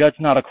 Judge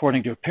not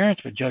according to appearance,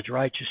 but judge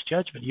righteous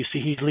judgment. You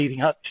see, he's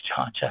leading up to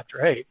John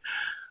chapter 8.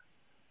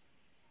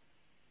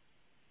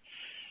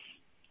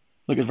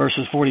 Look at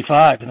verses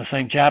 45 in the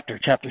same chapter,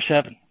 chapter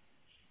 7.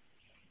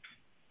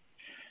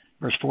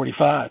 Verse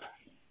 45.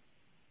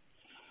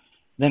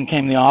 Then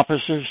came the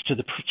officers to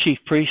the chief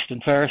priests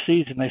and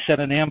Pharisees, and they said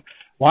unto him,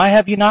 Why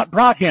have you not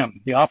brought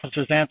him? The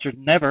officers answered,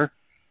 Never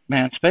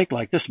man spake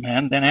like this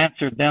man. Then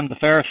answered them the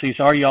Pharisees,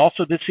 Are ye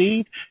also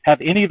deceived? Have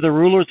any of the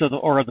rulers of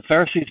the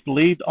Pharisees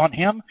believed on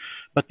him?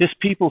 But this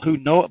people who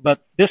knoweth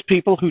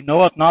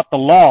not the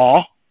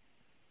law,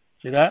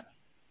 see that?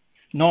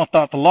 Knoweth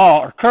not the law,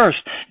 are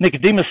cursed.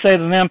 Nicodemus said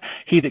to them,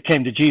 he that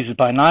came to Jesus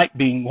by night,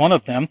 being one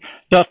of them,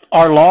 Doth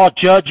our law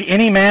judge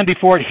any man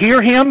before it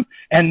hear him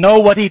and know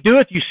what he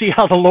doeth? You see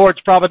how the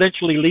Lord's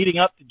providentially leading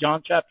up to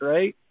John chapter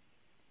 8?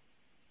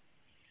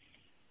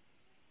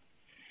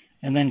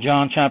 And then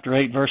John chapter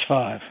 8, verse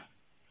 5.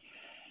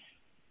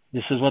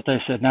 This is what they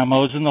said. Now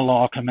Moses in the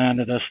law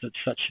commanded us that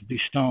such should be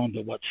stoned,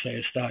 but what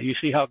sayest thou? You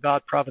see how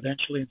God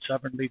providentially and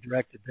sovereignly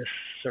directed this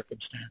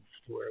circumstance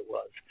to where it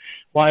was.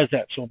 Why is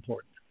that so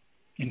important?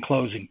 In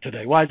closing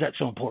today, why is that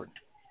so important?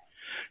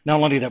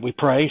 Not only that we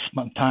pray,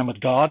 spend time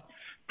with God,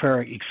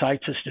 prayer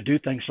excites us to do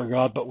things for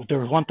God, but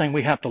there's one thing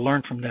we have to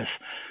learn from this.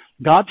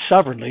 God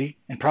sovereignly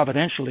and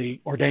providentially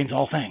ordains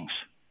all things,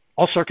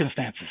 all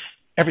circumstances,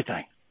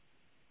 everything.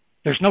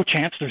 There's no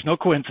chance, there's no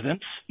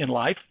coincidence in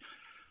life.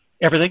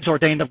 Everything's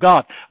ordained of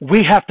God.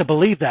 We have to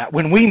believe that.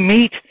 When we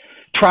meet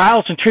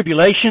trials and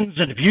tribulations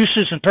and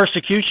abuses and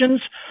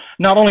persecutions,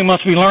 not only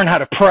must we learn how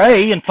to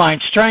pray and find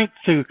strength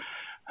to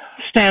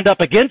stand up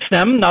against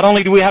them, not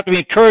only do we have to be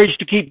encouraged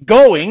to keep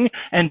going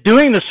and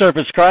doing the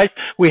service of Christ,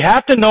 we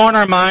have to know in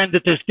our mind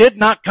that this did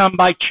not come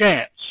by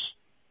chance.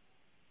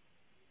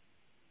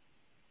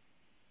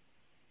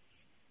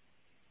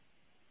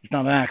 It's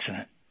not an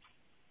accident.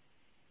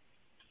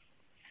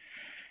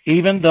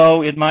 Even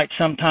though it might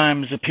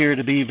sometimes appear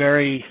to be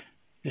very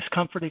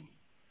discomforting,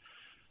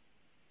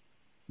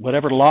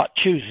 whatever lot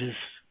chooses,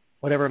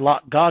 whatever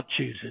lot God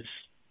chooses,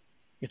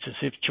 it's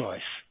a His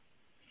choice.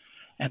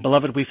 And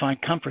beloved, we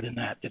find comfort in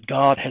that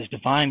God has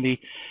divinely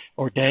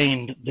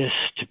ordained this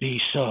to be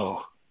so.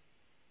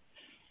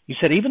 You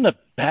said even the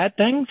bad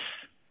things?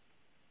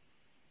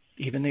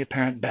 Even the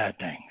apparent bad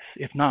things.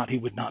 If not, He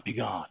would not be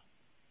God.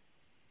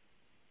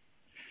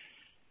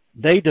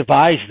 They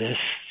devised this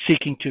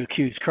seeking to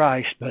accuse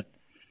Christ, but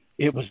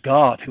it was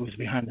God who was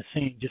behind the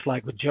scenes, just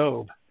like with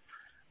Job.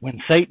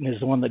 When Satan is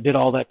the one that did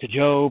all that to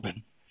Job,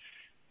 and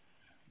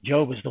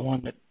Job is the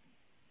one that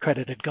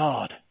credited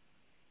God.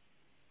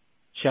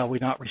 Shall we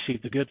not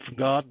receive the good from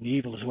God and the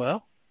evil as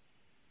well?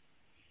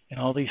 And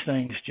all these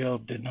things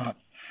Job did not.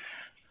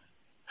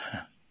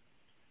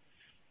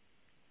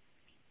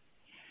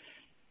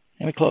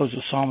 Let me close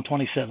with Psalm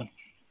 27.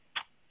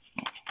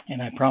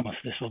 And I promise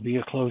this will be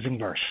a closing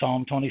verse.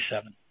 Psalm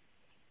 27.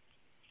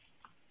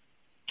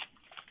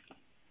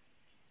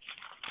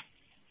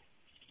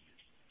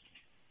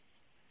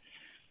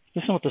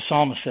 Listen to what the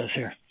psalmist says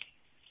here.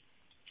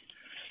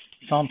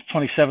 Psalm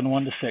 27,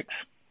 1-6.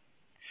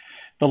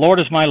 The Lord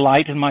is my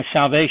light and my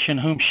salvation.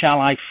 Whom shall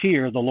I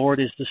fear? The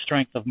Lord is the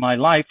strength of my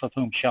life. Of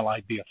whom shall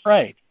I be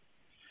afraid?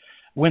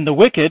 When the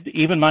wicked,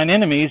 even mine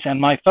enemies and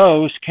my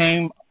foes,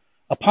 came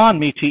upon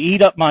me to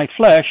eat up my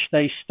flesh,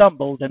 they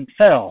stumbled and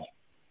fell.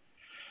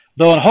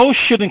 Though an host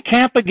should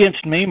encamp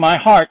against me, my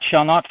heart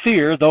shall not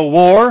fear. Though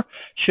war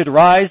should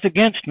rise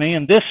against me,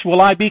 in this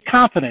will I be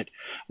confident.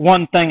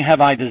 One thing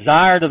have I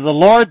desired of the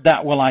Lord,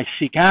 that will I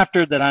seek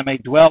after, that I may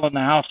dwell in the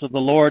house of the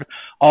Lord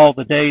all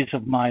the days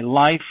of my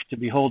life, to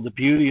behold the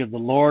beauty of the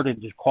Lord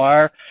and to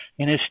inquire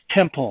in His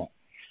temple.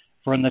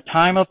 For in the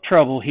time of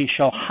trouble He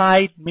shall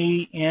hide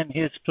me in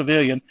His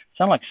pavilion.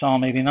 Sound like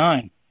Psalm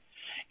 89.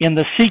 In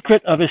the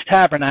secret of His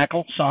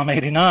tabernacle, Psalm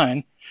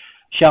 89,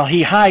 shall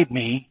He hide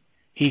me.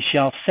 He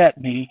shall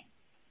set me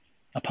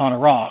upon a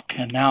rock,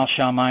 and now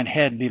shall mine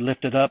head be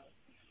lifted up.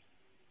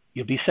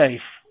 You'll be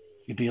safe.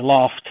 You'll be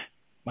aloft.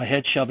 My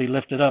head shall be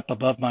lifted up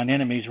above mine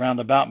enemies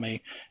round about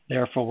me.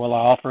 Therefore will I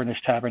offer in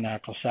His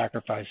tabernacle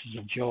sacrifices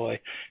of joy.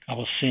 I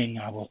will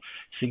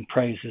sing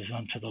praises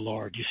unto the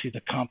Lord. You see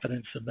the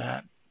confidence of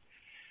that?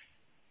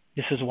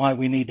 This is why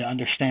we need to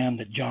understand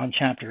that John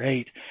chapter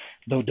 8,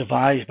 though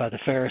devised by the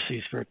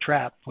Pharisees for a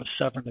trap, was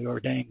sovereignly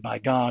ordained by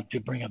God to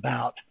bring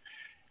about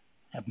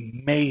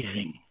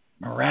amazing,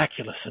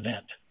 miraculous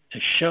event to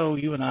show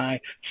you and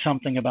I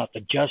something about the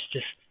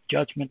justice,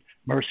 judgment,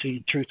 mercy,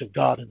 and truth of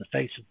God in the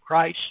face of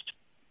Christ.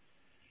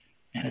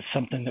 And it's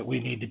something that we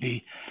need to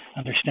be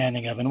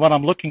understanding of. And what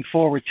I'm looking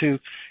forward to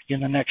in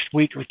the next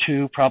week or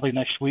two, probably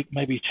next week,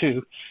 maybe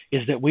two,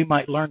 is that we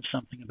might learn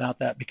something about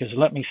that. Because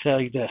let me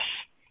tell you this,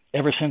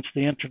 ever since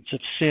the entrance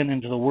of sin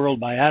into the world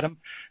by Adam,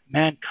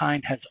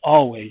 mankind has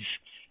always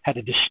had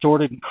a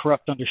distorted and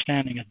corrupt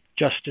understanding of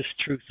justice,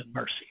 truth, and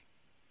mercy.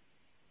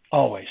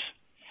 Always.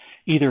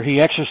 Either He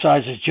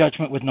exercises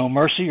judgment with no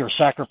mercy or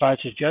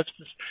sacrifices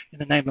justice in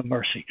the name of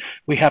mercy.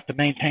 We have to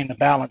maintain the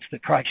balance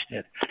that Christ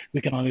did.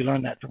 We can only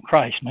learn that from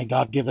Christ. May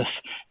God give us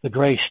the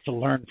grace to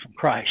learn from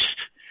Christ.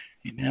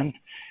 Amen.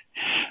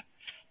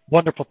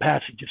 Wonderful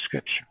passage of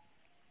Scripture.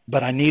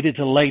 But I needed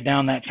to lay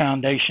down that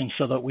foundation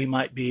so that we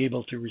might be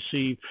able to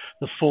receive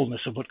the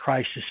fullness of what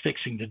Christ is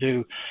fixing to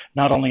do,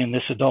 not only in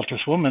this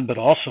adulterous woman, but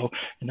also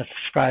in the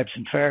scribes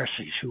and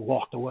Pharisees who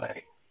walked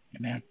away.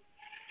 Amen.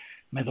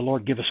 May the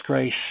Lord give us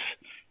grace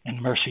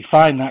and mercy.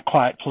 Find that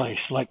quiet place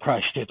like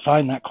Christ did.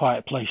 Find that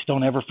quiet place.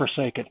 Don't ever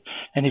forsake it.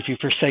 And if you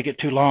forsake it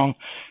too long,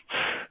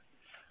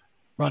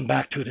 run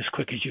back to it as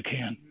quick as you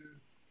can.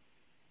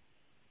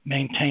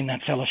 Maintain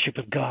that fellowship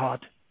with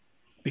God,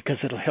 because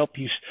it'll help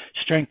you,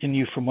 strengthen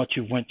you from what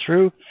you've went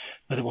through,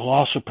 but it will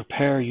also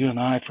prepare you and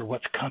I for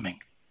what's coming.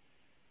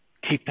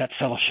 Keep that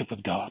fellowship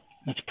with God.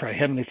 Let's pray.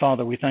 Heavenly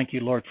Father, we thank you,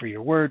 Lord, for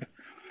your word.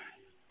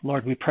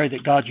 Lord, we pray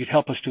that, God, you'd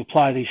help us to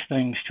apply these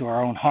things to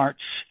our own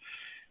hearts.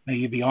 May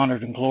you be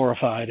honored and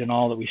glorified in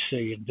all that we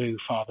say and do,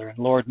 Father. And,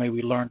 Lord, may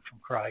we learn from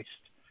Christ.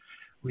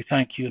 We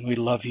thank you and we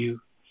love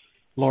you,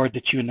 Lord,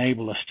 that you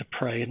enable us to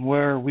pray. And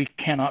where we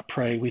cannot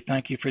pray, we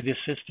thank you for the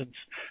assistance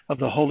of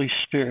the Holy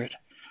Spirit,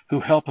 who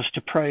help us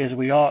to pray as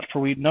we ought, for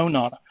we know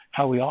not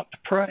how we ought to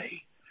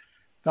pray.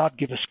 God,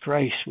 give us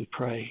grace, we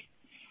pray.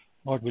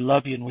 Lord, we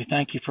love you and we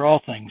thank you for all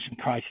things. In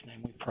Christ's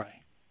name we